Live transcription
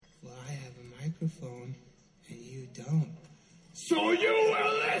microphone and you don't. So you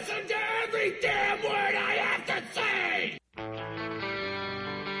will listen to every damn word I have to say!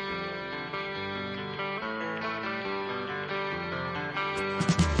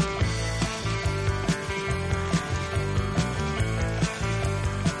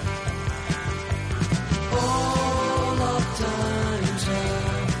 All our times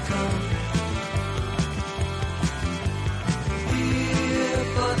have come here,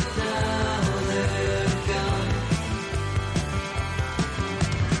 but now they're gone.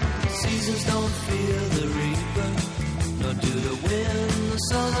 Seasons don't feel the reaper, nor do the wind, the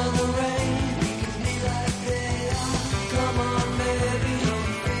sun, or the rain. We can be like they are. Come on, baby, don't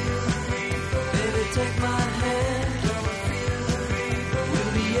feel the reaper. Baby, take my hand. Don't feel the reaper.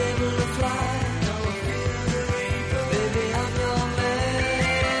 We'll be able to fly. Don't feel the reaper. Baby, I'm your man.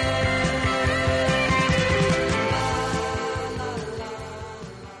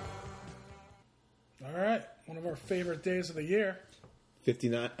 All right, one of our favorite days of the year.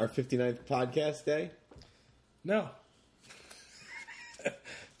 59, our 59th podcast day. No.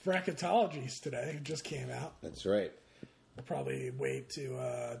 Bracketologies today just came out. That's right. We'll probably wait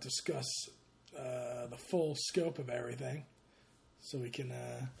to discuss the full scope of everything, so we can.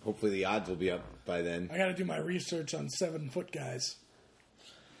 Hopefully the odds will be up by then. I got to do my research on 7-foot guys.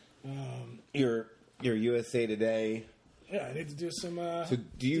 Your USA Today. Yeah, I need to do some. So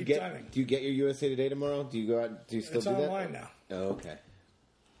do you deep diving. get your USA Today tomorrow? Do you go out? Do you still It's do that? online now. Oh, okay.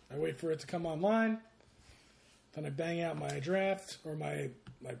 I wait for it to come online. Then I bang out my draft or my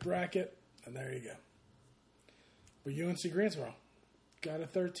bracket, and there you go. But UNC Greensboro got a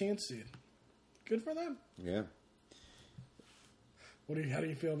 13th seed. Good for them. Yeah. How do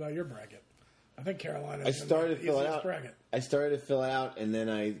you feel about your bracket? I think Carolina. I started to fill it out. Bracket. I started to fill it out, and then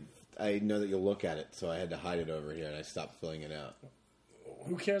I know that you'll look at it, so I had to hide it over here, and I stopped filling it out.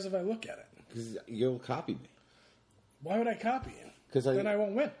 Who cares if I look at it? Because you'll copy me. Why would I copy you? 'Cause then I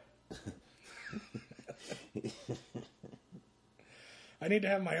won't win. I need to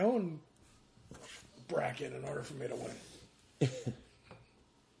have my own bracket in order for me to win.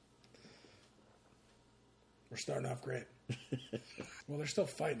 We're starting off great. Well, they're still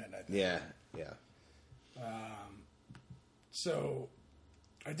fighting it, I think. Yeah. So,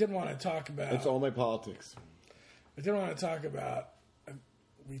 I did want to talk about... It's all my politics. I did want to talk about...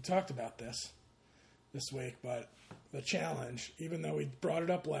 We talked about this week, but the challenge, even though we brought it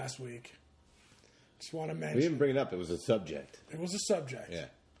up last week, just want to mention... We didn't bring it up. It was a subject. It was a subject. Yeah.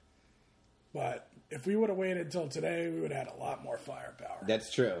 But if we would have waited until today, we would have had a lot more firepower.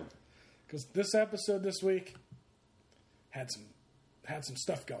 That's true. Because this episode this week had some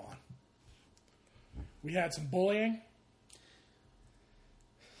stuff go on. We had some bullying.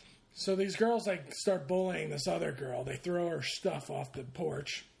 So these girls start bullying this other girl. They throw her stuff off the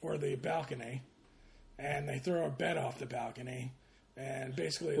porch or the balcony, and they throw her bed off the balcony, and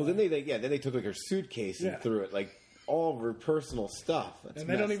basically. Well, then they took her suitcase and threw it all of her personal stuff. That's and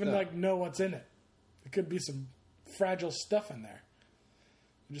they don't even up. know what's in it. There could be some fragile stuff in there.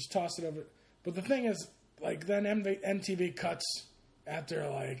 You just toss it over. But the thing is, then MTV cuts after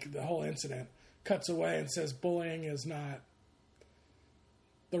the whole incident, cuts away and says bullying is not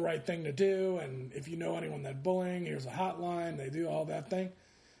the right thing to do, and if you know anyone that bullying, here's a hotline. They do all that thing,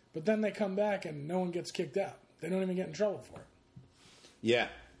 but then they come back and no one gets kicked out. They don't even get in trouble for it. Yeah.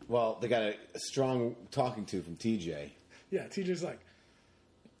 Well, they got a strong talking to from TJ. Yeah, TJ's like,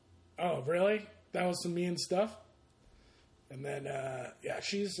 "Oh, really? That was some mean stuff." And then,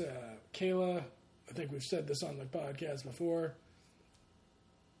 she's Kayla. I think we've said this on the podcast before.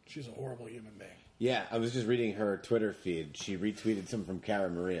 She's a horrible human being. Yeah, I was just reading her Twitter feed. She retweeted something from Cara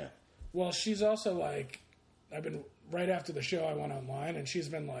Maria. Well, she's also I've been, right after the show I went online, and she's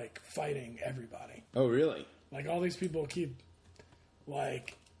been fighting everybody. Oh, really? All these people keep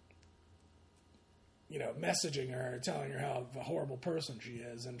messaging her, telling her how a horrible person she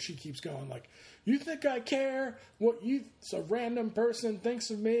is, and she keeps going you think I care what a random person thinks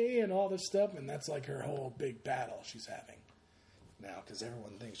of me and all this stuff, and that's her whole big battle she's having now, because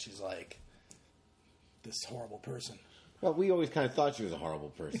everyone thinks she's this horrible person. Well, we always kind of thought she was a horrible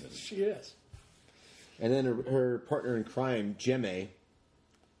person. She is. And then her partner in crime, Jemme.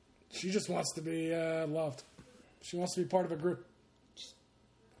 She just wants to be loved. She wants to be part of a group.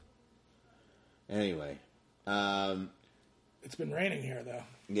 Anyway. It's been raining here, though.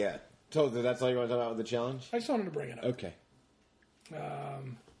 Yeah. So that's all you want to talk about with the challenge? I just wanted to bring it up. Okay.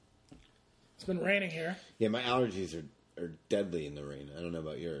 It's been raining here. Yeah, my allergies are deadly in the rain. I don't know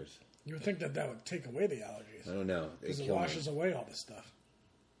about yours. You would think that would take away the allergies. I don't know. Because it washes away all this stuff.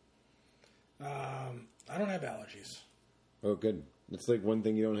 I don't have allergies. Oh, good. That's one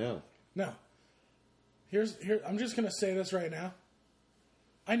thing you don't have. No. I'm just gonna say this right now.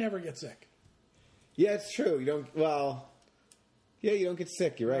 I never get sick. Yeah, it's true. You don't. Well, yeah, you don't get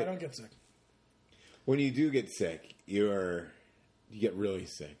sick. You're right. I don't get sick. When you do get sick, you get really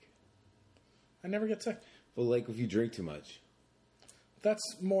sick. I never get sick. Well, like if you drink too much.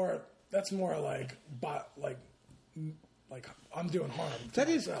 That's more like I'm doing harm. That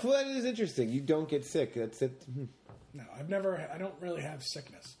is interesting. You don't get sick. That's it. No, I don't really have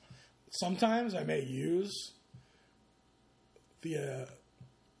sickness. Sometimes I may use the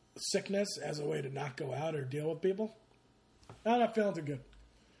sickness as a way to not go out or deal with people. I'm not feeling too good,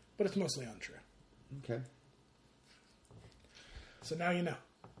 but it's mostly untrue. Okay. So now you know.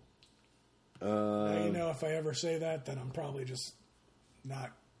 Now you know if I ever say that, then I'm probably just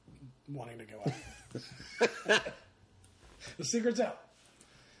not wanting to go out. The secret's out.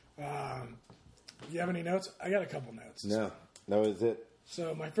 You have any notes? I got a couple notes. No, that was it.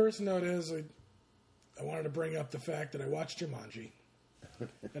 So my first note is I wanted to bring up the fact that I watched Jumanji,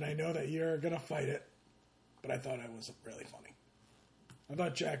 and I know that you're going to fight it, but I thought it was really funny. I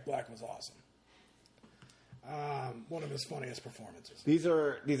thought Jack Black was awesome. One of his funniest performances. These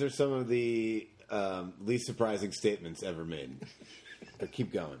are some of the least surprising statements ever made. But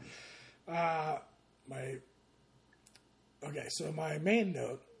keep going. So my main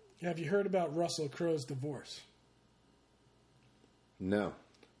note, have you heard about Russell Crowe's divorce? No.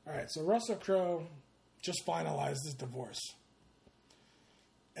 All right, so Russell Crowe just finalized his divorce.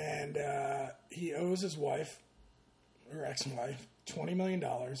 And he owes his wife, or ex-wife, $20 million,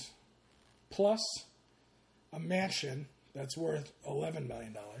 plus a mansion that's worth $11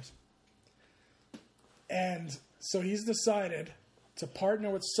 million. And so he's decided to partner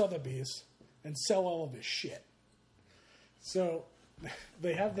with Sotheby's and sell all of his shit. So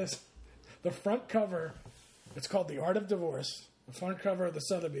they have the front cover, it's called The Art of Divorce. The front cover of the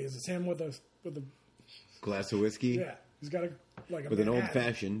Sotheby's, it's him with a glass of whiskey. Yeah, he's got with an old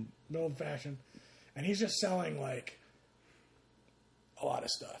fashioned. An old fashioned, and he's just selling like a lot of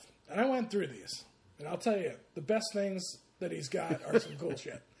stuff. And I went through these, and I'll tell you the best things that he's got are some cool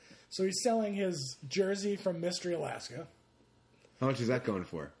shit. So he's selling his jersey from Mystery, Alaska. How much is that going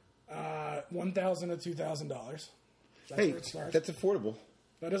for? $1,000 to $2,000. That's hey, where it starts. That's affordable.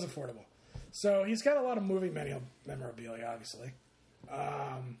 That is affordable. So he's got a lot of movie memorabilia, obviously.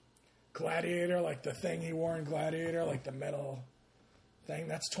 Gladiator, like the thing he wore in Gladiator, like the metal thing,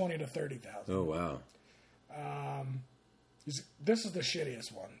 that's $20,000 to $30,000. Oh wow! This is the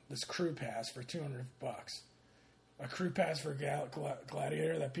shittiest one. This crew pass for $200. A crew pass for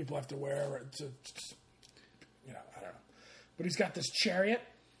Gladiator that people have to wear to, I don't know. But he's got this chariot,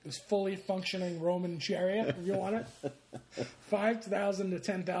 this fully functioning Roman chariot. If you want it, $5,000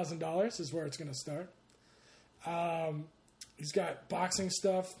 to $10,000 is where it's going to start. He's got boxing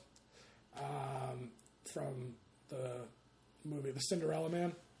stuff from the movie The Cinderella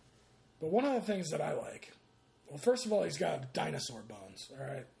Man. But one of the things that I like, well, first of all, he's got dinosaur bones. All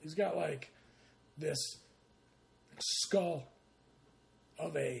right, he's got like this skull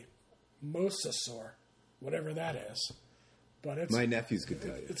of a mosasaur, whatever that is. But it's my nephews could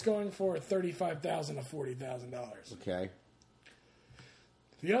tell you. It's going for $35,000 to $40,000. Okay.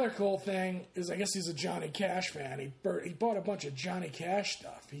 The other cool thing is, I guess he's a Johnny Cash fan. He bought a bunch of Johnny Cash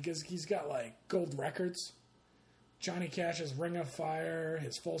stuff. He's got like gold records. Johnny Cash's Ring of Fire,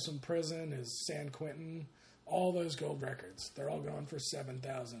 his Folsom Prison, his San Quentin, all those gold records. They're all going for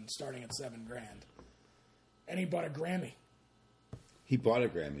 $7,000, starting at $7,000. And he bought a Grammy. He bought a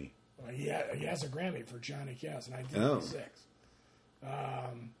Grammy. Well, he has a Grammy for Johnny Cash, 1986.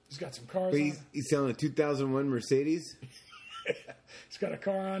 He's got some cars. Wait, he's selling a 2001 Mercedes. He's got a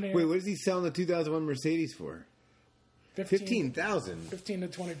car on here. Wait, what is he selling the 2001 Mercedes for? 15,000. 15 to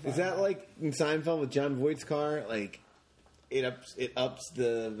 25. Is that like in Seinfeld with John Voight's car? Like it ups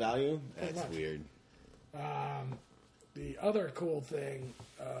the value. That's weird. The other cool thing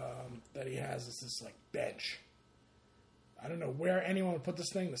that he has is this like bench. I don't know where anyone would put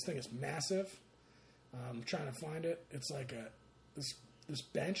this thing. This thing is massive. I'm trying to find it. It's like this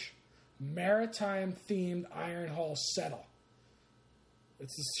bench, maritime themed iron hull settle.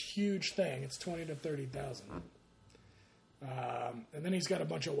 It's this huge thing. It's $20,000 to $30,000. And then he's got a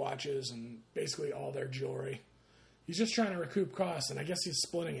bunch of watches and basically all their jewelry. He's just trying to recoup costs, and I guess he's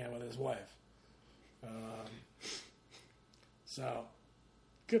splitting it with his wife. So,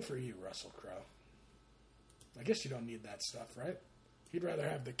 good for you, Russell Crowe. I guess you don't need that stuff, right? He'd rather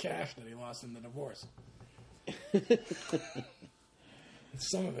have the cash that he lost in the divorce.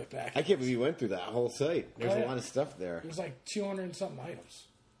 Some of it back. I can't believe you went through that whole site. There's a lot of stuff there. There's like 200 and something items.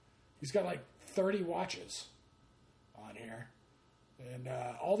 He's got like 30 watches on here. And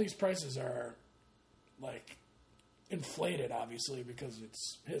all these prices are like inflated, obviously, because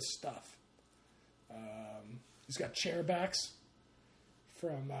it's his stuff. He's got chairbacks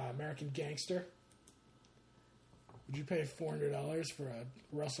from American Gangster. Would you pay $400 for a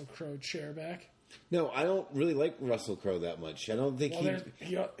Russell Crowe chairback? No, I don't really like Russell Crowe that much. I don't think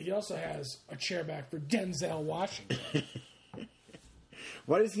he also has a chairback for Denzel Washington.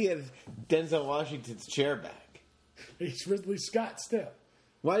 Why does he have Denzel Washington's chairback? He's Ridley Scott still.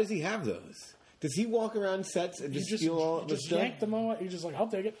 Why does he have those? Does he walk around sets and just steal all the stuff? Yank them all. He's just like, I'll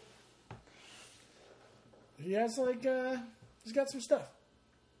take it. He has he's got some stuff.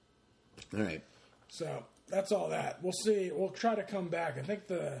 All right. So that's all that. We'll see. We'll try to come back. I think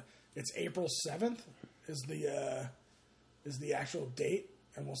it's April 7th is the actual date,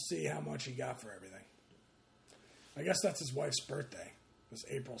 and we'll see how much he got for everything. I guess that's his wife's birthday. It was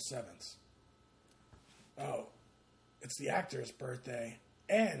April 7th. Oh, it's the actor's birthday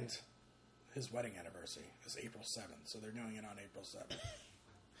and his wedding anniversary is April 7th. So they're doing it on April 7th.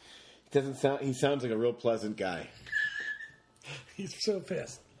 He sounds like a real pleasant guy. He's so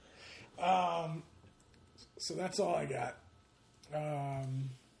pissed. So that's all I got.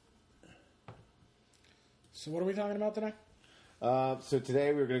 So what are we talking about today? So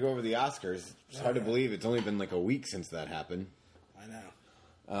today we're going to go over the Oscars. It's hard to believe it's only been like a week since that happened. I know.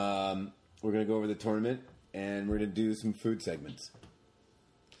 We're going to go over the tournament, and we're going to do some food segments.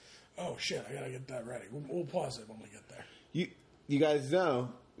 Oh, shit. I got to get that ready. We'll pause it when we get there. You guys know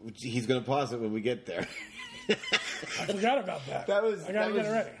he's going to pause it when we get there. I forgot about that. I got to get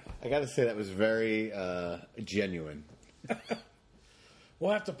it ready. I got to say that was very genuine.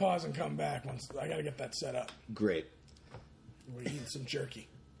 We'll have to pause and come back once I got to get that set up. Great. We're eating some jerky.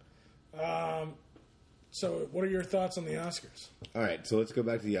 So, what are your thoughts on the Oscars? All right, so let's go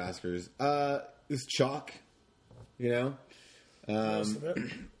back to the Oscars. It's chalk, you know. Most of it.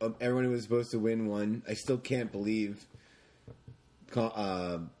 Everyone who was supposed to win won. I still can't believe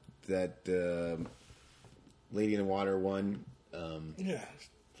that Lady in the Water won. Yeah,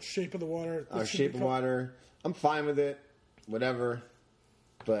 Shape of the Water. Shape of Water. I'm fine with it. Whatever.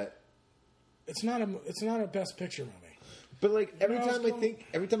 But it's not a Best Picture movie. But like every time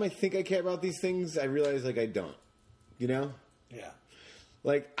I think I care about these things, I realize like I don't. You know? Yeah.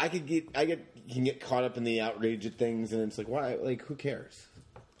 Like I can get caught up in the outrage at things, and it's like, why? Like, who cares?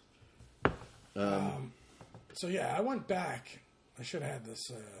 So yeah, I went back. I should have had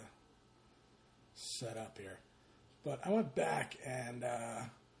this set up here, but I went back and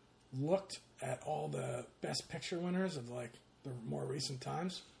looked at all the Best Picture winners of like the more recent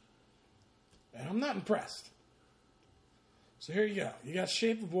times, and I'm not impressed. So here you go. You got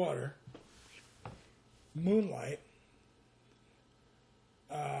Shape of Water, Moonlight,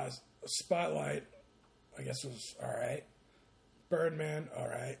 Spotlight, I guess was all right. Birdman, all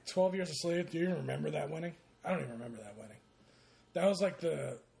right. 12 Years a Slave. Do you even remember that winning? I don't even remember that winning. That was like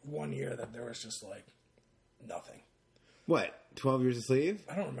the one year that there was just like nothing. What? 12 Years a Slave?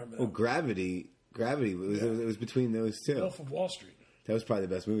 I don't remember that. Oh, Gravity. It was between those two. Wolf of Wall Street. That was probably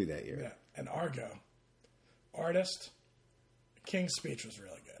the best movie that year. Yeah. And Argo. Artist. King's Speech was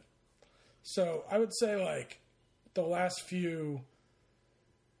really good. So I would say like the last few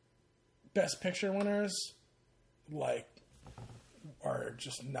Best Picture winners like are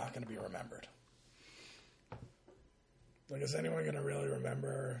just not going to be remembered. Like, is anyone going to really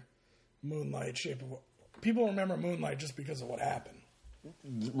remember Moonlight, People remember Moonlight just because of what happened.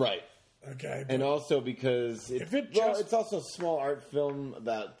 Right. Okay. And also because it's also a small art film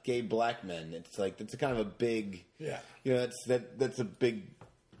about gay black men. It's like, it's a kind of a big, that's a big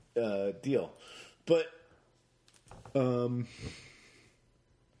deal. But,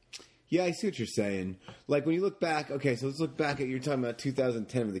 yeah, I see what you're saying. Like, when you look back, okay, so let's look back at, you're talking about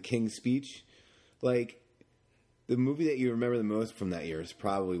 2010 with the King's Speech. Like, the movie that you remember the most from that year is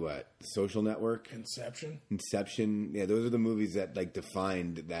probably what? Social Network? Inception. Yeah, those are the movies that, like,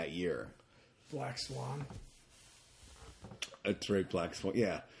 defined that year. Black Swan. That's right, Black Swan,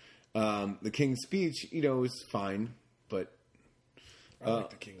 yeah. The King's Speech, was fine, but... I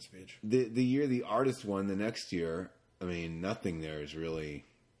like the King's Speech. The year the artist won the next year, I mean, nothing there is really...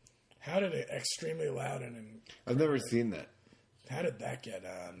 How did it Extremely Loud and... I've never seen that. How did that get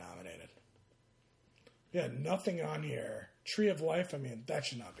nominated? Yeah, nothing on here. Tree of Life, I mean, that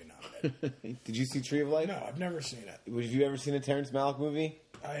should not be nominated. Did you see Tree of Life? No, I've never seen it. Have you ever seen a Terrence Malick movie?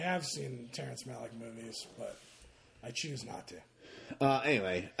 I have seen Terrence Malick movies, but I choose not to.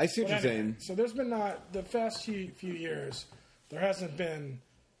 Anyway, I see what you're saying. So there's been the past few years, there hasn't been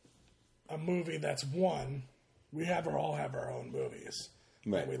a movie that's won. We all have our own movies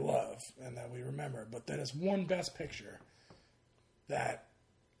that we love and that we remember, but that is one Best Picture that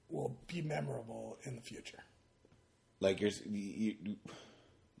will be memorable in the future. Like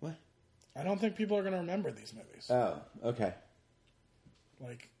what? I don't think people are going to remember these movies. Oh, okay.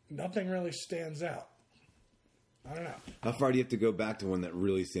 Like, nothing really stands out. I don't know. How far do you have to go back to one that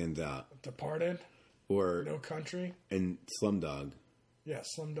really stands out? Departed, Or No Country. and Slumdog? Yeah,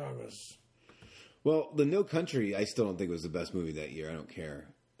 Slumdog was... Well, the No Country, I still don't think was the best movie that year. I don't care.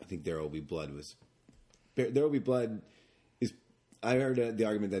 I think There Will Be Blood was... There Will Be Blood is... I heard the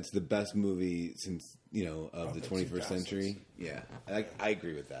argument that's the best movie since, of the 21st 2000s. century. Yeah, I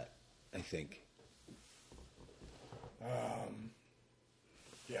agree with that, I think.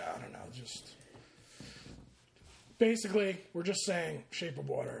 Yeah, I don't know. Just... Basically, we're just saying Shape of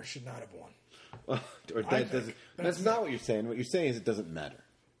Water should not have won. Or I that think doesn't... that's That's not what you're saying. What you're saying is it doesn't matter.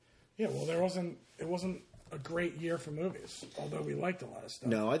 Yeah, well, it wasn't a great year for movies, although we liked a lot of stuff.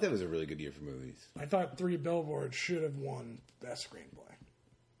 No, I thought it was a really good year for movies. I thought 3 Billboards should have won Best Screenplay.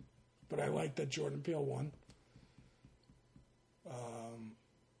 But I liked that Jordan Peele won.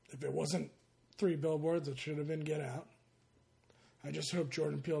 If it wasn't 3 Billboards, it should have been Get Out. I just hope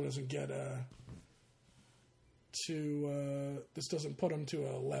Jordan Peele doesn't get this doesn't put him to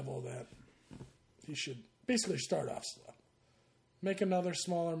a level that he should basically start off slow. Make another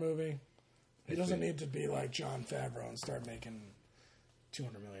smaller movie. He doesn't need to be like Jon Favreau and start making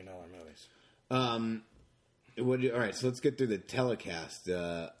 $200 million movies. All right, so let's get through the telecast.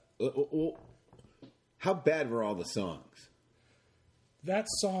 How bad were all the songs? That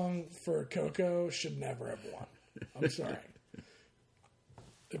song for Coco should never have won. I'm sorry.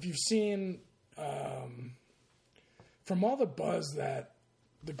 If you've seen, from all the buzz that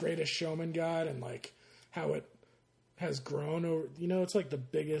The Greatest Showman got and like how it has grown over, it's like the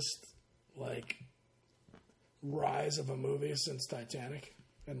biggest like rise of a movie since Titanic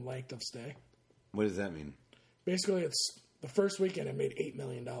and length of stay. What does that mean? Basically, it's the first weekend it made $8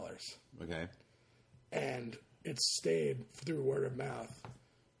 million. Okay. And it's stayed through word of mouth,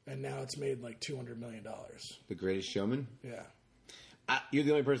 and now it's made like $200 million. The Greatest Showman? Yeah. You're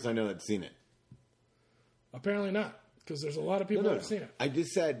the only person I know that's seen it. Apparently not, because there's a lot of people that have seen it. I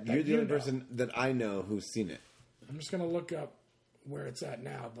just said you're the only person that I know who's seen it. I'm just going to look up where it's at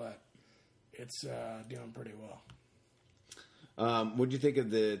now, but it's doing pretty well. What did you think of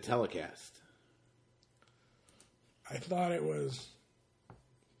the telecast? I thought it was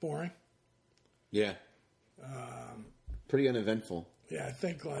boring. Yeah. Pretty uneventful. Yeah, I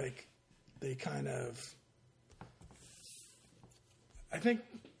think like they kind of... I think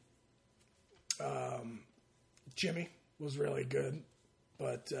Jimmy was really good,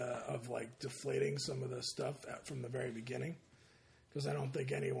 but of like deflating some of the stuff from the very beginning, because I don't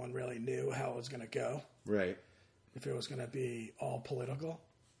think anyone really knew how it was going to go. Right. If it was going to be all political.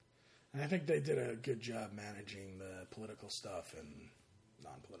 And I think they did a good job managing the political stuff and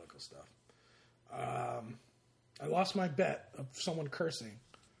non-political stuff. I lost my bet of someone cursing.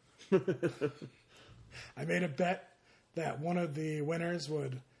 I made a bet that one of the winners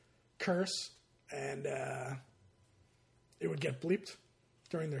would curse and it would get bleeped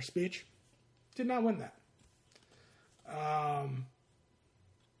during their speech. Did not win that.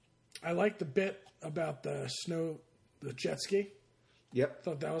 I liked the bit about the jet ski. Yep.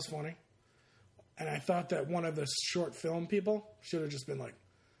 Thought that was funny. And I thought that one of the short film people should have just been like,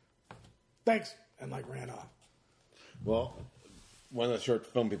 thanks, and like ran off. Well, one of the short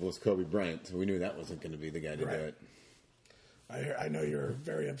film people was Kobe Bryant, so we knew that wasn't going to be the guy to Right. do it. I know you're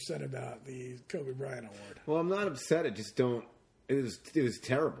very upset about the Kobe Bryant Award. Well, I'm not upset. I just don't. It was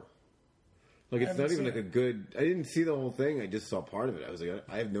terrible. Like, it's haven't not even seen like it. a good. I didn't see the whole thing. I just saw part of it. I was like,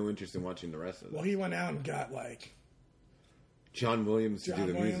 I have no interest in watching the rest of it. Well, he went out and got like John Williams to do John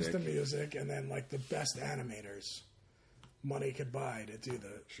the Williams music. the music, and then like the best animators money could buy to do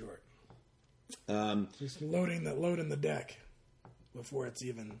the short. Just loading the deck before it's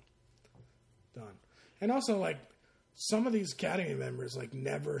even done. And also, like, some of these Academy members like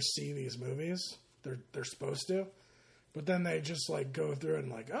never see these movies. They're supposed to, but then they just like go through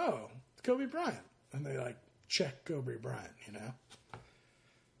and like, oh, it's Kobe Bryant, and they like check Kobe Bryant,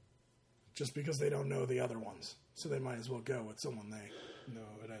 just because they don't know the other ones, so they might as well go with someone they know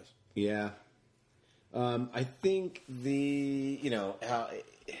who it is. Yeah. I think how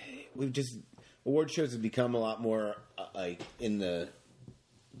we've just award shows have become a lot more like in the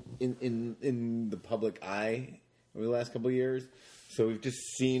public eye over the last couple of years. So we've just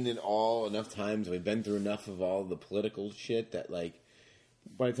seen it all enough times. We've been through enough of all the political shit that like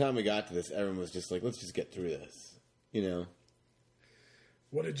by the time we got to this, everyone was just like, let's just get through this,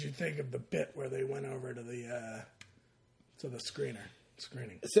 What did you think of the bit where they went over to the screener?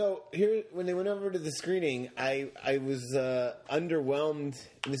 screening. So here, when they went over to the screening, I was underwhelmed.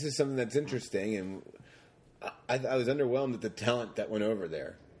 And this is something that's interesting, and I was underwhelmed at the talent that went over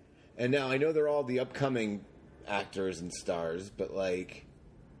there. And now I know they're all the upcoming actors and stars, but like,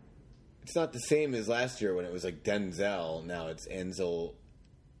 it's not the same as last year when it was like Denzel. Now it's Ansel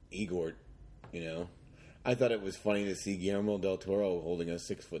Elgort. You know, I thought it was funny to see Guillermo del Toro holding a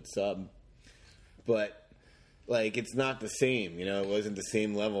 6-foot sub, but. Like, it's not the same, you know, it wasn't the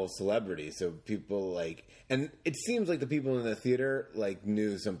same level of celebrity. So people, like, and it seems like the people in the theater, like,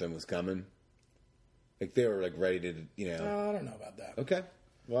 knew something was coming. Like, they were, like, ready to, you know. I don't know about that. Okay.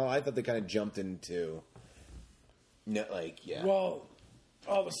 Well, I thought they kind of jumped into, like, yeah. Well,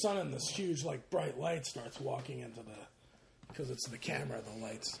 all of a sudden, this huge, like, bright light starts walking into because it's the camera, the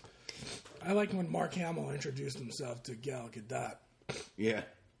lights. I like when Mark Hamill introduced himself to Gal Gadot. Yeah.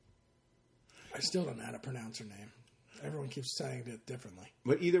 I still don't know how to pronounce her name. Everyone keeps saying it differently.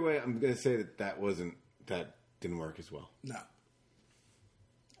 But either way, I'm going to say that didn't work as well. No.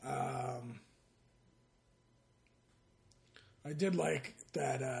 I did like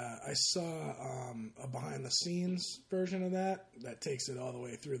that. I saw a behind-the-scenes version of that takes it all the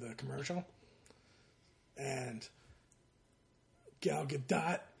way through the commercial. And Gal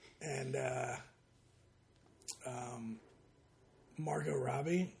Gadot and Margot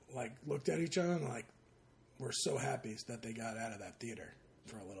Robbie like looked at each other and like were so happy that they got out of that theater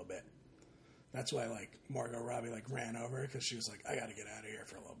for a little bit. That's why like Margot Robbie like ran over because she was like, I got to get out of here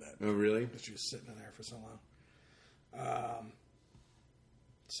for a little bit. Oh, really? Because she was sitting in there for so long.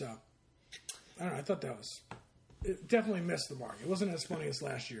 So I don't know. I thought it definitely missed the mark. It wasn't as funny as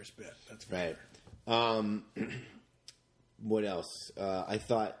last year's bit. That's right. What else? I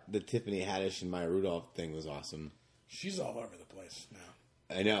thought the Tiffany Haddish and Maya Rudolph thing was awesome. She's all over the place now.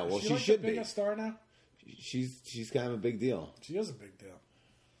 I know. Well, she like should the be. biggest star now. She's kind of a big deal. She is a big deal.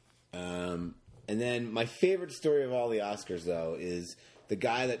 And then my favorite story of all the Oscars, though, is the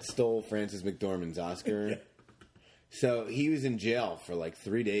guy that stole Frances McDormand's Oscar. Yeah. So he was in jail for like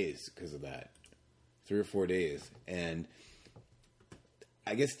 3 days because of that. 3 or 4 days. And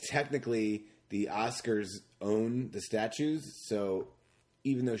I guess technically the Oscars own the statues. So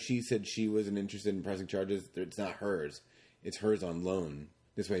even though she said she wasn't interested in pressing charges, it's not hers. It's hers on loan.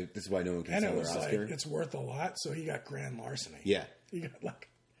 This is why no one can sell their Oscar. Like, it's worth a lot, so he got grand larceny. Yeah. He got like...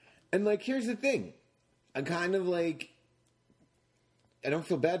 And, like, here's the thing. I'm kind of, like... I don't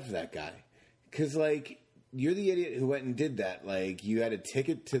feel bad for that guy. Because, like, you're the idiot who went and did that. Like, you had a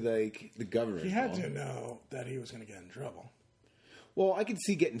ticket to, like, the government. He had to know that he was going to get in trouble. Well, I could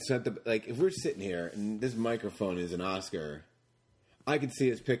see getting sent up... Like, if we're sitting here and this microphone is an Oscar, I could see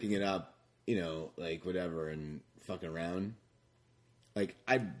us picking it up, you know, like, whatever, and fucking around. Like,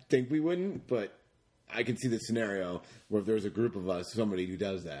 I think we wouldn't, but... I can see the scenario where if there's a group of us, somebody who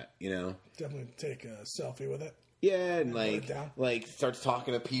does that, you know? Definitely take a selfie with it. Yeah, and like starts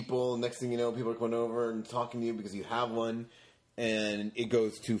talking to people. Next thing you know, people are going over and talking to you because you have one, and it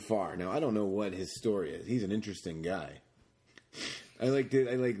goes too far. Now, I don't know what his story is. He's an interesting guy. I looked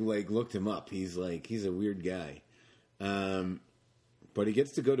him up. He's a weird guy. But he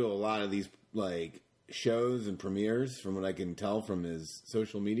gets to go to a lot of these like shows and premieres from what I can tell from his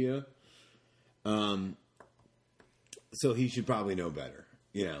social media. So he should probably know better,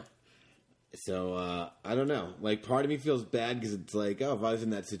 you know. So I don't know. Like, part of me feels bad because it's like, oh, if I was in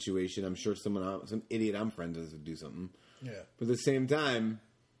that situation, I'm sure some idiot I'm friends with would do something. Yeah. But at the same time,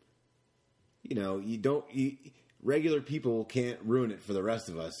 you know, regular people can't ruin it for the rest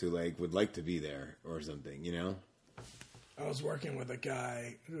of us who like would like to be there or something, you know. I was working with a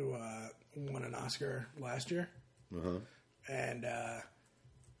guy who won an Oscar last year, and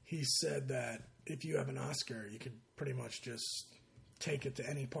he said that if you have an Oscar, you could pretty much just take it to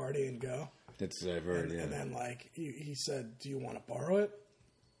any party and go. That's what I've heard, yeah. And then, like, he said, do you want to borrow it?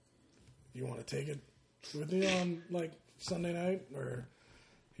 Do you want to take it with you on, like, Sunday night? Or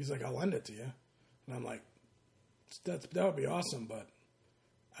he's like, I'll lend it to you. And I'm like, that would be awesome, but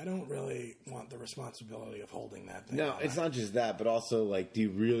I don't really want the responsibility of holding that thing. No, it's not just that, but also, like, do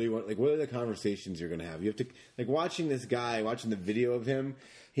you really want, like, what are the conversations you're going to have? You have to, like, watching this guy, watching the video of him,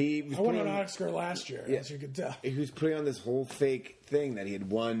 I won an Oscar last year, as you could tell. He was putting on this whole fake thing that he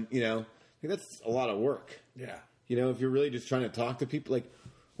had won, you know. Like, that's a lot of work. Yeah. You know, if you're really just trying to talk to people, like,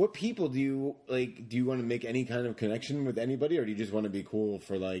 what people do you want to make any kind of connection with anybody, or do you just want to be cool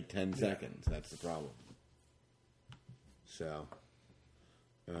for, like, 10 seconds? That's the problem. So,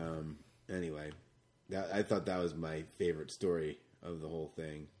 anyway, I thought that was my favorite story of the whole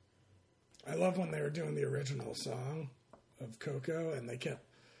thing. I love when they were doing the original song of Coco, and they kept,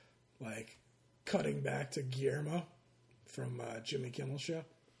 like, cutting back to Guillermo from Jimmy Kimmel's show,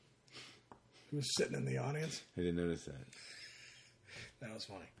 who was sitting in the audience. I didn't notice that. That was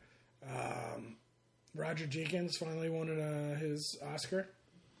funny. Roger Deakins finally won his Oscar.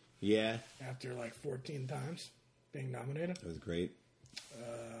 Yeah. After like 14 times being nominated. That was great.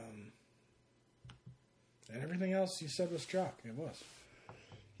 And everything else you said was chalk. It was.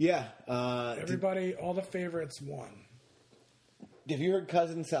 Yeah. Everybody, all the favorites won. Have you heard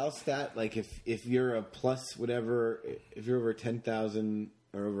Cousin Sal's stat? Like, if you're a plus whatever, if you're over 10,000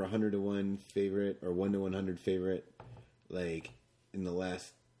 or over 100 to 1 favorite or 1 to 100 favorite, like, in the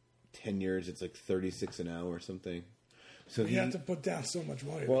last 10 years, it's like 36-0 or something. So you have to put down so much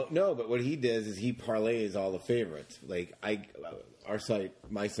money. Well, no, but what he does is he parlays all the favorites. Like,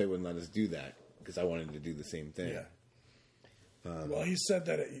 my site wouldn't let us do that because I wanted to do the same thing. Yeah. Well, he said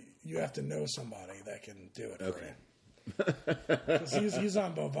that you have to know somebody that can do it. Okay. Because he's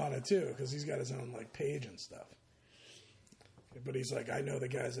on Bovada too, because he's got his own like page and stuff. But he's like, I know the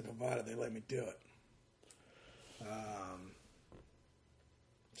guys at Bovada; they let me do it.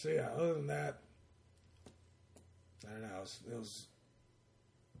 So yeah, other than that, I don't know. It was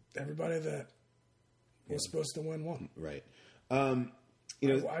everybody that was supposed to win. Right. I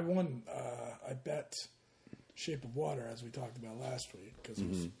won. I bet Shape of Water, as we talked about last week,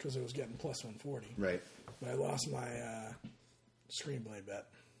 because it was getting plus 140. Right. But I lost my screenplay bet.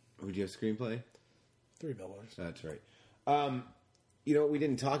 Would you have screenplay? 3 Billboards. That's right. What we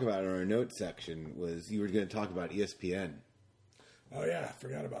didn't talk about in our notes section was you were going to talk about ESPN. Oh, yeah. I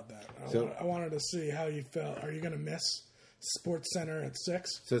forgot about that. I wanted to see how you felt. Are you going to miss Sports Center at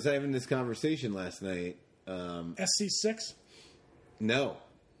 6? So I was having this conversation last night. SC6? No.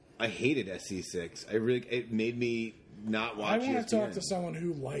 I hated SC6. It made me not watch ESPN. I want to talk to someone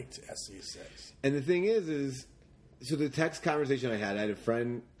who liked SC6. And the thing is so the text conversation I had a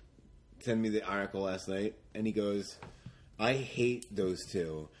friend send me the article last night, and he goes, I hate those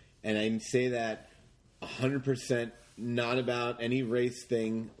two. And I say that 100% not about any race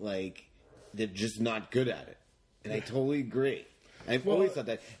thing, like, they're just not good at it. And I totally agree. I've always thought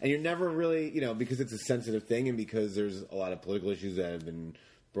that. And you're never really, because it's a sensitive thing and because there's a lot of political issues that have been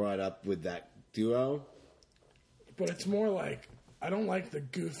brought up with that duo. But it's more like, I don't like the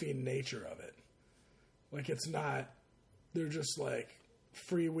goofy nature of it. Like, it's not, they're just like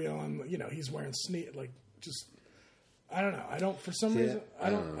freewheeling, he's wearing I don't know. I don't, for some reason, I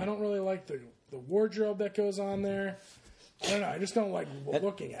don't really like the wardrobe that goes on there. I don't know. I just don't like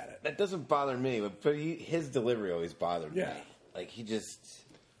looking at it. That doesn't bother me, but his delivery always bothered me. Yeah. Like, he just...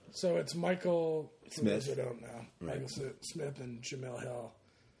 So it's Michael Smith. I don't know. Right. Michael Smith and Jamil Hill.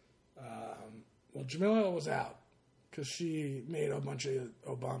 Jamil Hill was out because she made a bunch of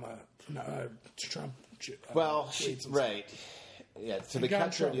Trump tweets. Right. Yeah, so the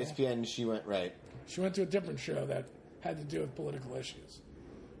catcher at ESPN, she went, right. She went to a different show that had to do with political issues.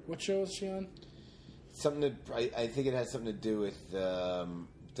 What show was she on? I think it has something to do with the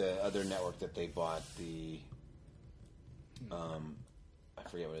other network that they bought, I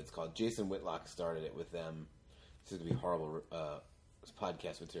forget what it's called. Jason Whitlock started it with them. This is going to be horrible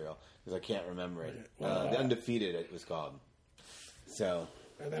podcast material because I can't remember it. The Undefeated, it was called. So,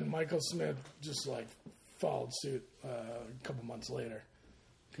 and then Michael Smith just like followed suit a couple months later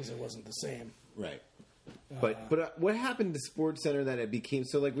because it wasn't the same. Right. But what happened to Sports Center that it became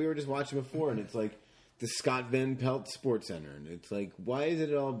so like we were just watching before and it's like the Scott Van Pelt Sports Center and it's like why is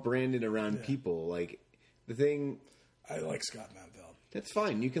it all branded around people like the thing? I like Scott Van Pelt. That's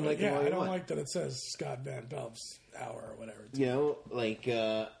fine. You can like him all you I don't want. like that it says Scott Van Pelt's hour or whatever.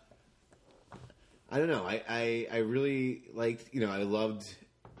 I don't know. I really liked. I loved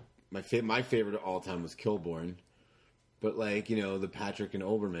my favorite of all time was Kilborn. But, the Patrick and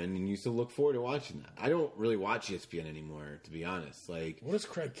Oberman, and you used to look forward to watching that. I don't really watch ESPN anymore, to be honest. What is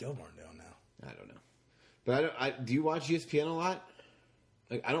Craig Kilborn doing now? I don't know. But do you watch ESPN a lot?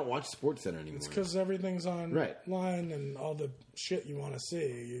 I don't watch SportsCenter anymore. It's because everything's online and all the shit you want to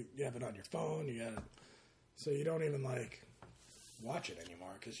see. You have it on your phone. So you don't even, watch it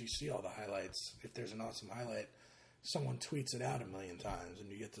anymore because you see all the highlights. If there's an awesome highlight, someone tweets it out 1 million times, and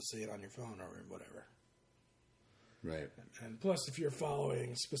you get to see it on your phone or whatever. Right. And plus, if you're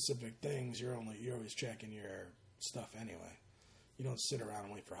following specific things, you're always checking your stuff anyway. You don't sit around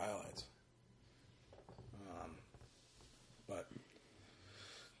and wait for highlights. But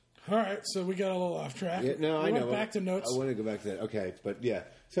all right, so we got a little off track. Yeah, no, I know. Back to notes. I want to go back to that. Okay, but yeah.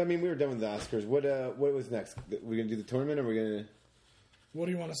 So we were done with the Oscars. What was next? We're gonna do the tournament, or we're gonna? What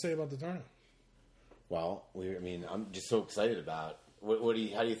do you want to say about the tournament? Well, I'm just so excited about. How do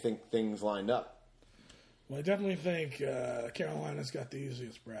you think things lined up? Well, I definitely think Carolina's got the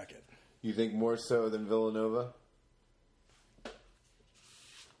easiest bracket. You think more so than Villanova?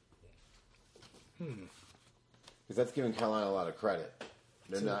 Because that's giving Carolina a lot of credit.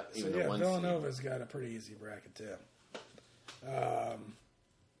 They're not even the one seed. Villanova's got a pretty easy bracket, too.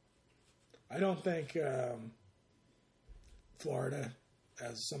 I don't think Florida,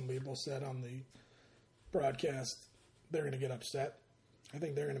 as some people said on the broadcast, they're going to get upset. I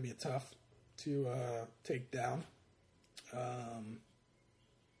think they're going to be tough to take down. I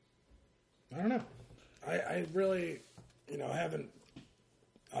don't know. I really, haven't.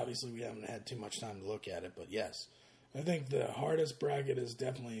 Obviously, we haven't had too much time to look at it, but yes, I think the hardest bracket is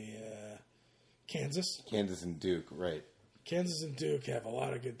definitely Kansas. Kansas and Duke, right? Kansas and Duke have a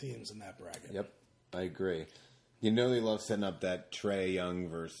lot of good teams in that bracket. Yep, I agree. They love setting up that Trae Young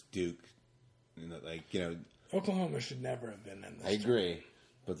versus Duke. Oklahoma should never have been in this. I agree.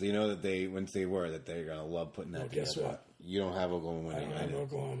 But that once they were, that they're going to love putting that together. Guess what? You don't have Oklahoma winning. I don't have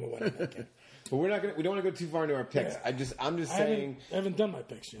Oklahoma winning that game. But we don't want to go too far into our picks. Yeah. I'm just saying. I haven't done my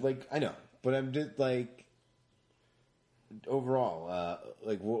picks yet. I know, but I'm just overall,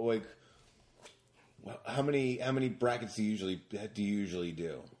 how many brackets do you usually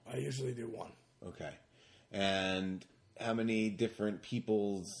do? I usually do one. Okay, and how many different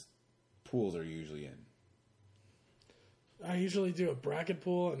people's pools are you usually in? I usually do a bracket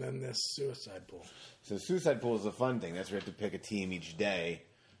pool and then this suicide pool. So suicide pool is a fun thing. That's where you have to pick a team each day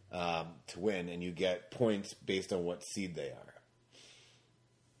to win, and you get points based on what seed they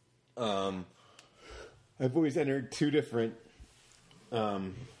are. I've always entered two different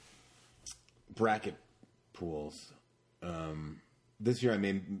bracket pools. This year I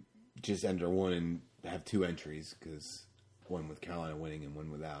may just enter one and have two entries, because one with Carolina winning and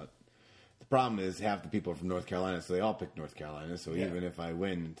one without. The problem is half the people are from North Carolina, so they all pick North Carolina. So even if I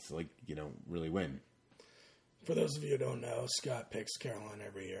win, it's like you don't really win. For those of you who don't know, Scott picks Carolina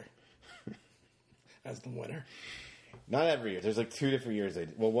every year as the winner. Not every year. There's like two different years.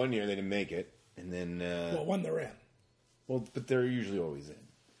 One year they didn't make it, and then one they're in. Well, but they're usually always in.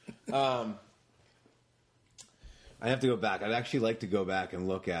 I have to go back. I'd actually like to go back and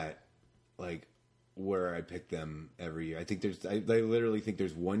look at where I pick them every year. I think I literally think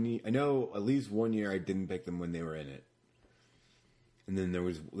there's 1 year. I know at least 1 year I didn't pick them when they were in it. And then there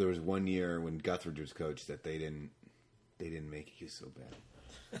was 1 year when Guthridge was coach that they didn't make it. He was so bad.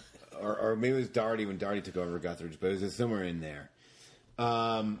 or maybe it was Doherty when Doherty took over Guthridge, but it was just somewhere in there.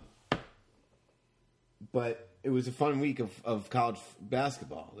 But it was a fun week of college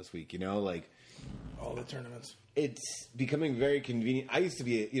basketball this week, all the tournaments. It's becoming very convenient. I used to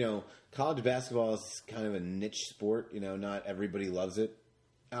be, college basketball is kind of a niche sport. Not everybody loves it.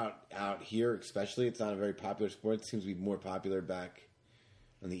 Out here, especially, it's not a very popular sport. It seems to be more popular back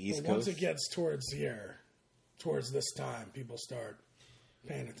on the East Coast. Once it gets towards this time, people start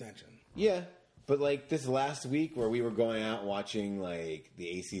paying attention. Yeah, but this last week where we were going out watching the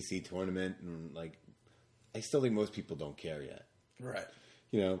ACC tournament, and I still think most people don't care yet. Right.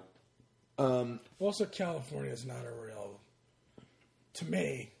 Also, California is not a real, to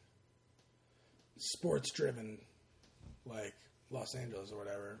me, sports-driven, like Los Angeles or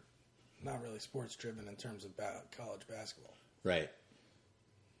whatever. Not really sports-driven in terms of college basketball. Right.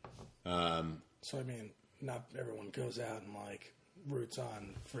 So, not everyone goes out and, roots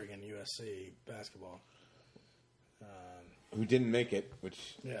on friggin' USC basketball. Who didn't make it,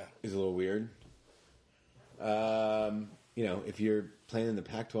 which is a little weird. If you're playing in the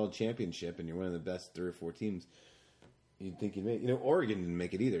Pac-12 championship and you're one of the best 3 or 4 teams, you'd think you'd make it. Oregon didn't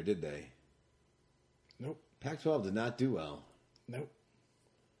make it either, did they? Nope. Pac-12 did not do well. Nope.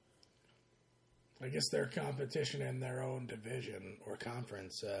 I guess their competition in their own division or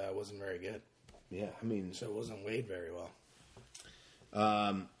conference wasn't very good. Yeah, so it wasn't weighed very well.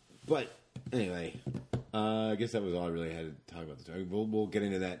 But anyway, I guess that was all I really had to talk about this. We'll get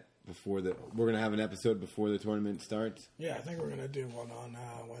into that we're going to have an episode before the tournament starts. Yeah, I think we're going to do one on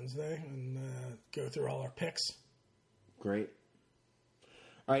Wednesday and go through all our picks. Great.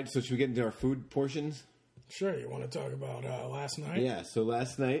 All right, so should we get into our food portions? Sure. You want to talk about last night? Yeah, so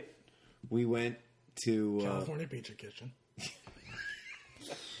last night we went to California Pizza Kitchen.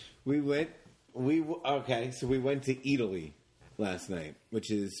 we went to Eataly last night,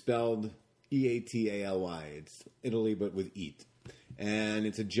 which is spelled Eataly. It's Italy but with eat. And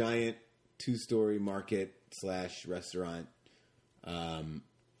it's a giant 2-story market / restaurant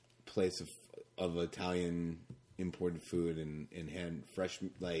place of Italian imported food and hand fresh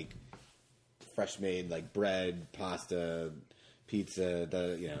made bread, pasta, pizza,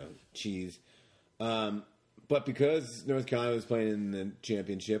 cheese. But because North Carolina was playing in the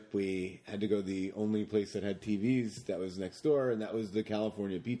championship, we had to go to the only place that had TVs that was next door, and that was the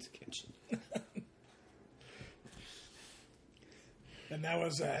California Pizza Kitchen. And that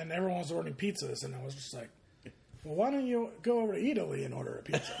was, and everyone was ordering pizzas, and I was just like, well, why don't you go over to Eataly and order a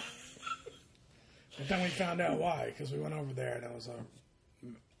pizza? But then we found out why, because we went over there, and it was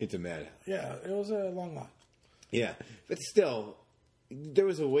It's a mad. yeah, it was a long line. Yeah, but still, there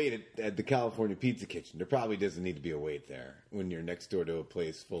was a wait at the California Pizza Kitchen. There probably doesn't need to be a wait there when you're next door to a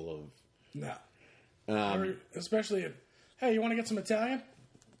place full of. No. Especially if, hey, you want to get some Italian?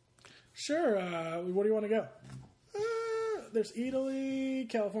 Sure. Where do you want to go? There's Eataly,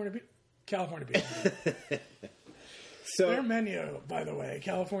 California Pizza. So Their menu, by the way,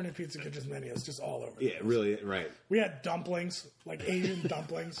 California Pizza Kitchen's menu is just all over. yeah, really, right. We had dumplings, like Asian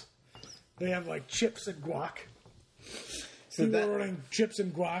dumplings. They have like chips and guac. So People were ordering chips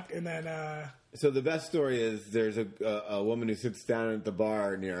and guac, and then So the best story is there's a woman who sits down at the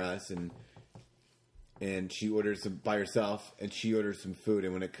bar near us, and she orders some by herself, and she orders some food,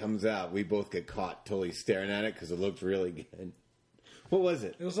 and when it comes out, we both get caught totally staring at it because it looked really good. What was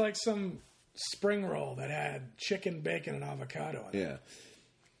it? it was like some spring roll that had chicken, bacon, and avocado in it. Yeah.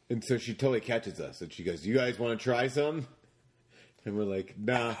 And so she totally catches us, and she goes, "You guys want to try some?" And we're like,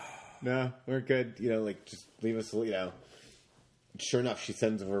 "Nah, we're good. Like just leave us. Sure enough, she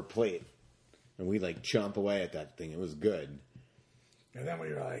sends over a plate, and we like chomp away at that thing. It was good. And then we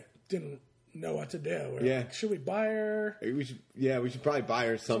were like, didn't know what to do. We were Yeah. like, should we buy her? We should probably buy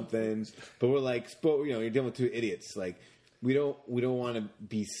her something. But we're like, you're dealing with two idiots. Like, we don't want to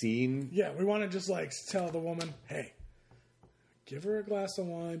be seen. Yeah, we want to just like tell the woman, hey, give her a glass of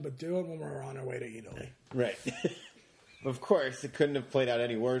wine, but do it when we're on our way to Eataly. Right. Of course, it couldn't have played out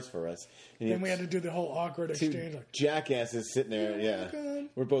any worse for us. And Then we had to do the whole awkward two exchange. Like, jackasses sitting there. You're Yeah, welcome.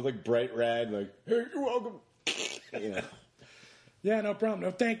 we're both like bright red. Like, hey, you're welcome. yeah, no problem.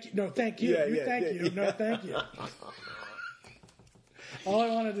 No, thank you. No, thank you. Yeah, you yeah, thank yeah, you. yeah. No, thank you. All I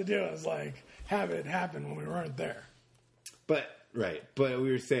wanted to do was like have it happen when we weren't there. But we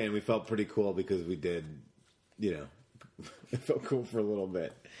were saying we felt pretty cool because we did, it felt cool for a little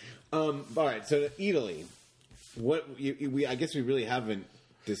bit. All right, so Eataly, I guess we really haven't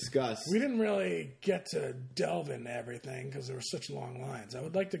discussed. We didn't really get to delve into everything because there were such long lines. I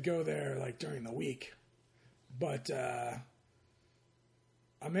would like to go there like during the week, but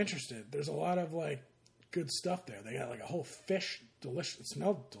I'm interested. There's a lot of like good stuff there. They got like a whole fish, delicious. It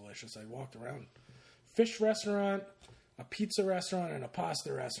smelled delicious. I walked around. Fish restaurant, a pizza restaurant, and a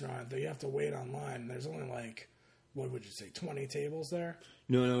pasta restaurant that you have to wait online. There's only like, what would you say, 20 tables there?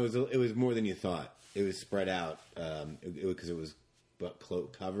 No, it was more than you thought. It was spread out because it was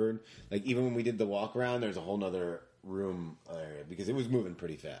covered. Like even when we did the walk around, there's a whole nother room area because it was moving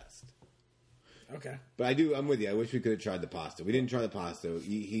pretty fast. Okay. But I'm with you. I wish we could have tried the pasta. We didn't try the pasta.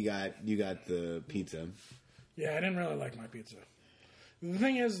 You got the pizza. Yeah, I didn't really like my pizza. The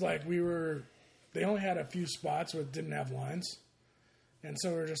thing is, like, they only had a few spots where it didn't have lines. And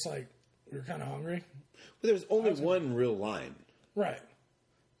so we were just like, we were kind of hungry. But there was only one real line. Right.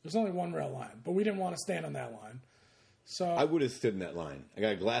 There's only one real line, but we didn't want to stand on that line. So I would have stood in that line. I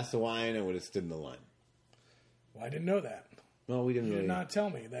got a glass of wine. I would have stood in the line. Well, I didn't know that. Well, we didn't You really. did not tell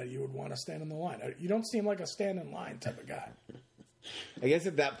me that you would want to stand in the line. You don't seem like a stand in line type of guy. I guess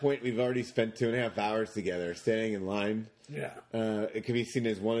at that point we've already spent 2.5 hours together standing in line. Yeah. It can be seen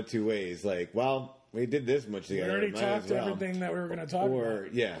as one of two ways. Like, well, we did this much We together. already might talked as well. everything that we were going to talk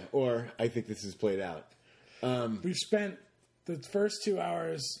about. Or I think this is played out. We've spent the first 2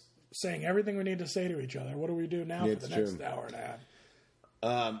 hours saying everything we need to say to each other. What do we do now Yeah, for the it's next true. hour and a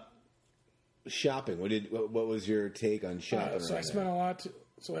half? Shopping. What was your take on shopping? So I spent a lot.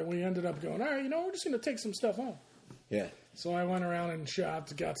 So we ended up going, all right, we're just going to take some stuff home. Yeah. So I went around and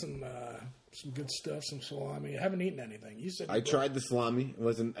shopped, got some good stuff, some salami. I haven't eaten anything. You said I tried the salami. I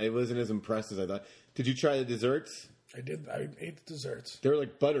wasn't as impressed as I thought. Did you try the desserts? I did. I ate the desserts. They were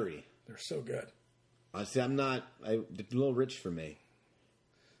like buttery. They're so good. See, I'm not. It's a little rich for me.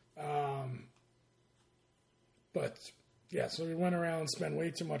 But yeah, so we went around and spent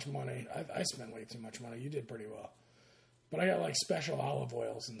way too much money. I spent way too much money. You did pretty well. But I got like special olive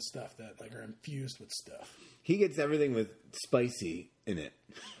oils and stuff that like are infused with stuff. He gets everything with spicy in it.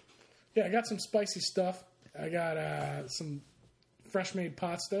 Yeah, I got some spicy stuff. I got some fresh made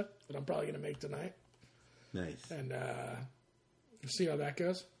pasta that I'm probably going to make tonight. Nice. And we'll see how that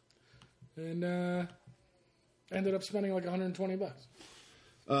goes. And ended up spending like $120.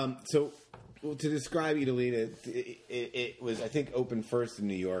 So to describe Eataly, it was, I think, open first in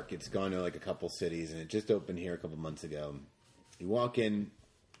New York. It's gone to like a couple cities, and it just opened here a couple months ago. You walk in,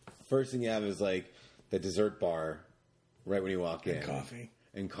 first thing you have is like the dessert bar right when you walk in.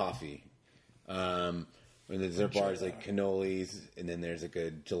 And coffee. And the dessert bar is like cannolis, and then there's like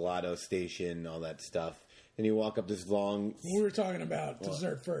a gelato station, all that stuff. and you walk up this long. We were talking about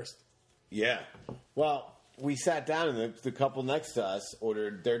dessert first. Yeah. Well, we sat down and the couple next to us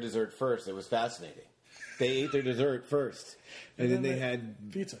ordered their dessert first. It was fascinating. They ate their dessert first, and then they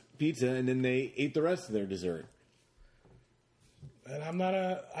had pizza, and then they ate the rest of their dessert. And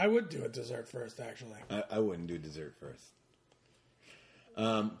I would do a dessert first, actually. I wouldn't do dessert first.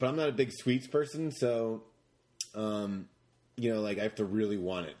 But I'm not a big sweets person, so, like I have to really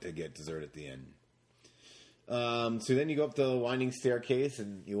want it to get dessert at the end. So then you go up the winding staircase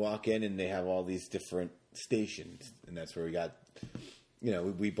and you walk in and they have all these different stations. And that's where we got,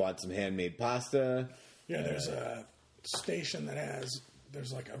 we bought some handmade pasta. Yeah, there's a station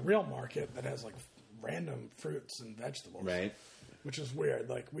there's like a real market that has like random fruits and vegetables. Right. Which is weird.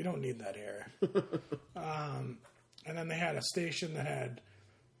 Like, we don't need that here. And then they had a station that had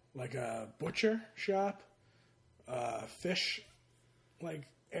like a butcher shop, fish like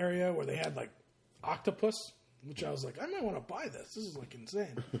area where they had like octopus, which I was like, I might want to buy this. This is like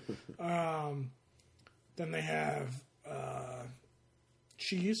insane. Then they have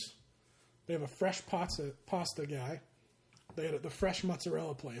cheese. They have a fresh pasta guy. They had the fresh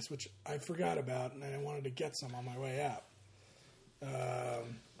mozzarella place, which I forgot about, and I wanted to get some on my way out.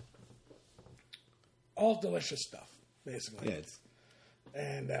 All delicious stuff, basically. Yeah,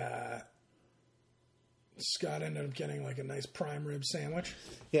 and Scott ended up getting like a nice prime rib sandwich.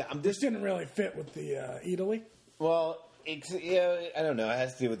 Yeah, This didn't really fit with the Eataly. Well, I don't know. It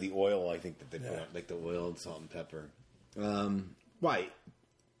has to do with the oil. I think that they put like the oil and salt and pepper. Why?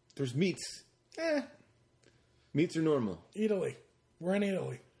 There's meats. Meats are normal. Eataly. We're in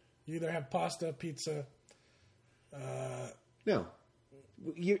Eataly. You either have pasta, pizza. No.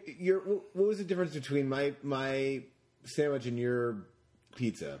 What was the difference between my sandwich and your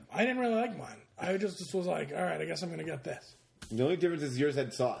pizza? I didn't really like mine. I just was like, all right, I guess I'm going to get this. The only difference is yours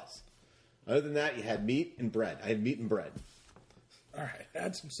had sauce. Other than that, you had meat and bread. I had meat and bread. All right,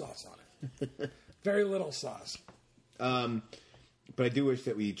 add some sauce on it. Very little sauce. But I do wish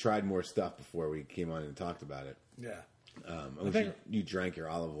that we tried more stuff before we came on and talked about it. Yeah. I wish you drank your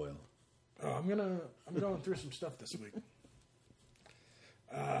olive oil. Oh, I'm going through some stuff this week.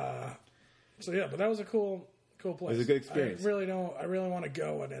 So yeah, but that was a cool place. It was a good experience. I really want to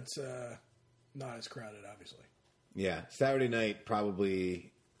go when it's not as crowded, obviously. Yeah, Saturday night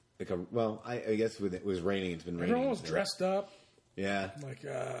probably. I guess when it was raining, it's been raining. Everyone was dressed up. Yeah, like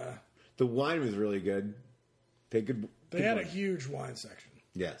the wine was really good. They had a huge wine section.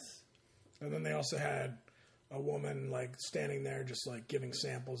 Yes, and then they also had a woman like standing there, just like giving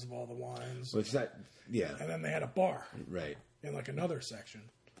samples of all the wines. What's that? Yeah, and then they had a bar, right, in like another section.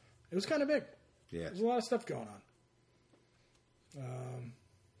 It was kind of big. Yeah, there's a lot of stuff going on.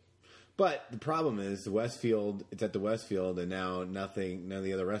 But the problem is the Westfield. It's at the Westfield, and now none of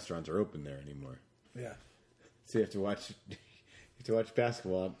the other restaurants are open there anymore. Yeah, so you have to watch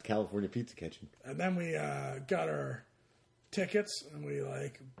basketball at California Pizza Kitchen. And then we got our tickets, and we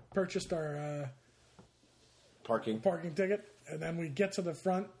purchased our parking ticket, and then we get to the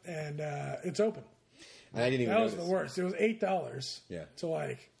front, and it's open. And I didn't even. That was the worst. It was $8. Yeah.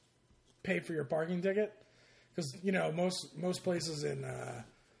 To pay for your parking ticket, because most places in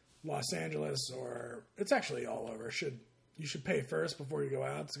Los Angeles, or it's actually all over, you should pay first before you go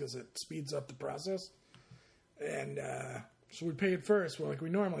out because it speeds up the process. And so we paid first. We're like we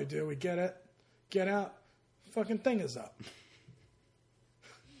normally do. We get out, fucking thing is up,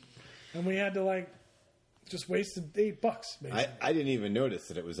 and we had to just wasted $8. Basically. I didn't even notice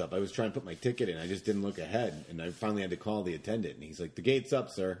that it was up. I was trying to put my ticket in. I just didn't look ahead, and I finally had to call the attendant. And he's like, "The gate's up,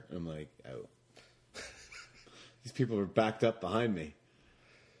 sir." And I'm like, "Oh." These people were backed up behind me.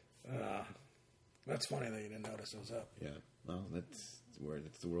 That's funny that you didn't notice it was up. Yeah. Well, that's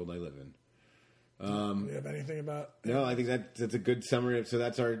the world I live in. Do you have anything about? No, I think that's a good summary. So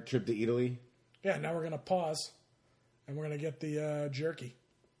that's our trip to Eataly. Yeah. Now we're gonna pause, and we're gonna get the jerky.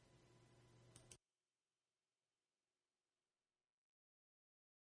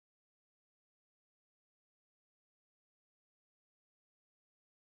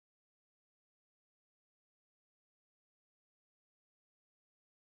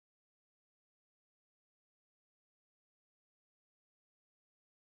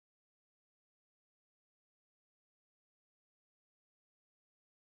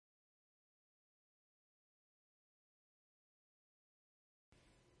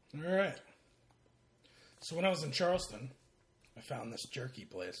 All right. So when I was in Charleston, I found this jerky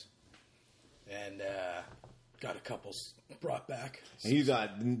place, and got a couple brought back. And you thought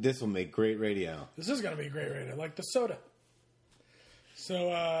this will make great radio. This is going to be great radio, like the soda. So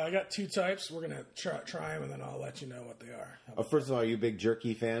I got two types. We're going to try them, and then I'll let you know what they are. First of all, are you a big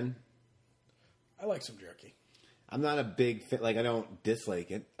jerky fan? I like some jerky. I'm not a big fan. Like, I don't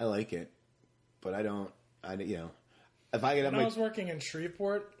dislike it. I like it. But I don't, if I get up When I was working in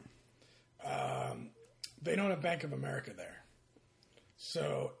Shreveport, they don't have Bank of America there.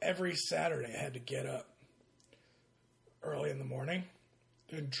 So every Saturday I had to get up early in the morning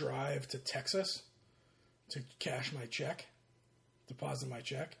and drive to Texas to cash my check, deposit my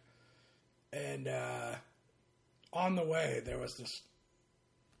check. And on the way, there was this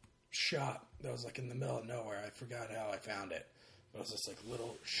shop that was like in the middle of nowhere. I forgot how I found it. But it was this like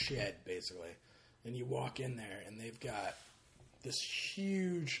little shed, basically. And you walk in there, and they've got this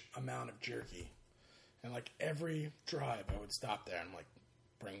huge amount of jerky. And like every drive, I would stop there and like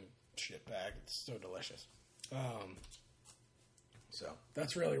bring shit back. It's so delicious. So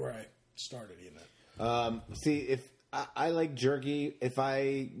that's really where I started eating it. See, if I like jerky, if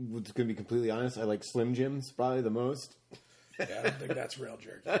I was going to be completely honest, I like Slim Jims probably the most. Yeah, I don't think that's real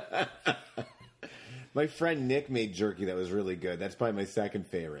jerky. My friend Nick made jerky that was really good. That's probably my second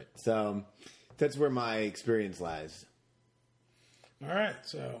favorite. So that's where my experience lies. All right,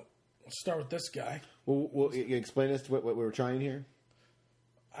 so we'll start with this guy. Well, you explain us what we were trying here?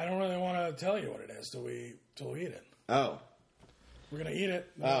 I don't really want to tell you what it is till we eat it. Oh. We're going to eat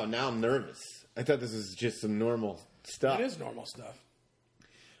it. Oh, now I'm nervous. I thought this was just some normal stuff. It is normal stuff.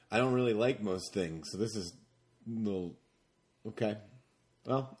 I don't really like most things, so this is a little... Okay.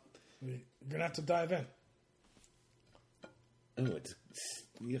 Well... You're going to have to dive in. Oh, it's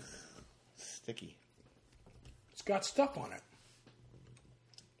sticky. It's got stuff on it.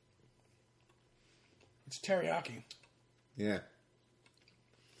 It's teriyaki. Yeah.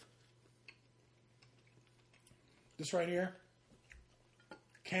 This right here,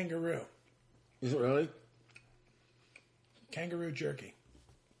 kangaroo. Is it really? Kangaroo jerky.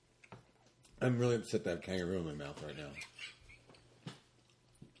 I'm really upset to have kangaroo in my mouth right now.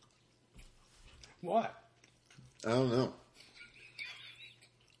 What? I don't know.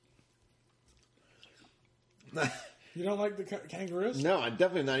 You don't like the kangaroos? No, I'm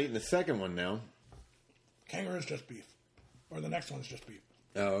definitely not eating the second one now. Kangaroo's just beef. Or the next one's just beef.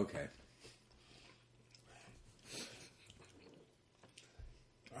 Oh, okay.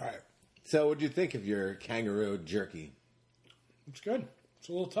 All right. So what'd you think of your kangaroo jerky? It's good. It's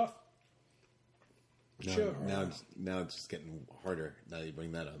a little tough. Now it's just getting harder now that you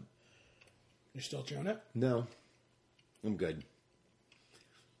bring that up. You still chewing it? No. I'm good.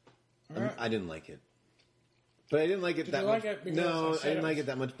 All right. I didn't like it. But I didn't like it that much. Like it because no, I said didn't like it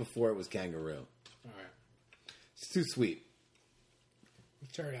that much before it was kangaroo. All right. It's too sweet.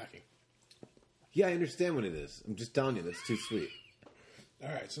 It's teriyaki. Yeah, I understand what it is. I'm just telling you that's too sweet. All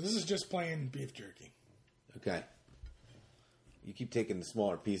right. So this is just plain beef jerky. Okay. You keep taking the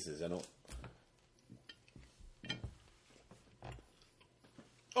smaller pieces. I don't...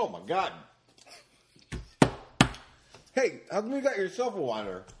 Oh, my God. Hey, how come you got yourself a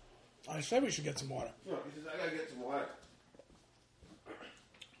water? I said we should get some water. No, he says, I gotta get some water.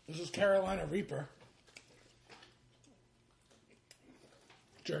 This is Carolina Reaper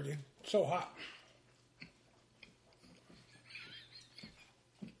jerky. So hot.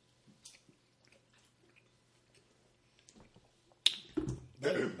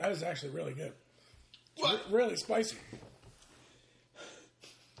 That is actually really good. It's really spicy.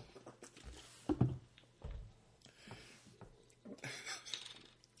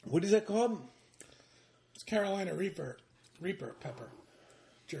 What is that called? It's Carolina Reaper pepper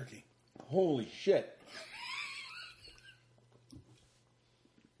jerky. Holy shit.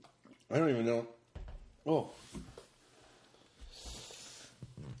 I don't even know. Oh.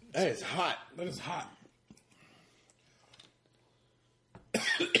 That is hot. That is hot.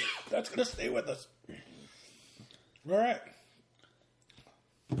 That's going to stay with us. All right.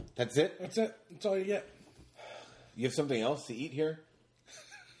 That's it? That's it. That's all you get. You have something else to eat here?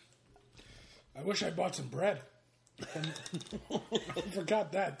 I wish I bought some bread. I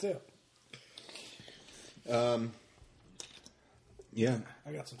forgot that, too. Yeah.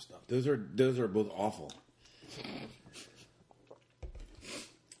 I got some stuff. Those are both awful.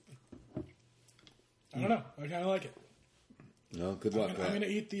 I don't know. I kind of like it. No, good luck. I'm going to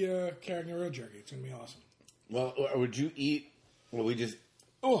eat the kangaroo jerky. It's going to be awesome. Well, would you eat... Well, would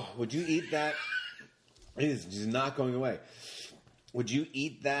you eat that... It is just not going away. Would you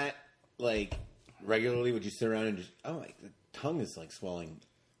eat that, like, regularly? Would you sit around and just... Oh, my... The tongue is, like, swelling.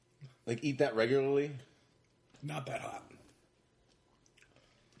 Like, eat that regularly? Not that hot.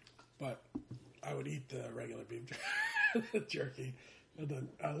 But I would eat the regular beef jerky with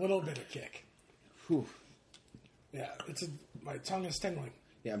a little bit of kick. Whew. Yeah, my tongue is tingling.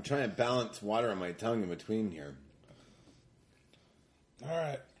 Yeah, I'm trying to balance water on my tongue in between here. All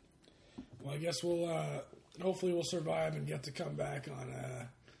right. Well, I guess we'll hopefully we'll survive and get to come back on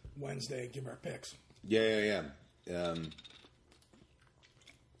Wednesday and give our picks. Yeah.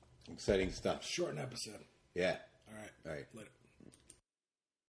 Exciting stuff. Short an episode. Yeah. All right. All right. Later.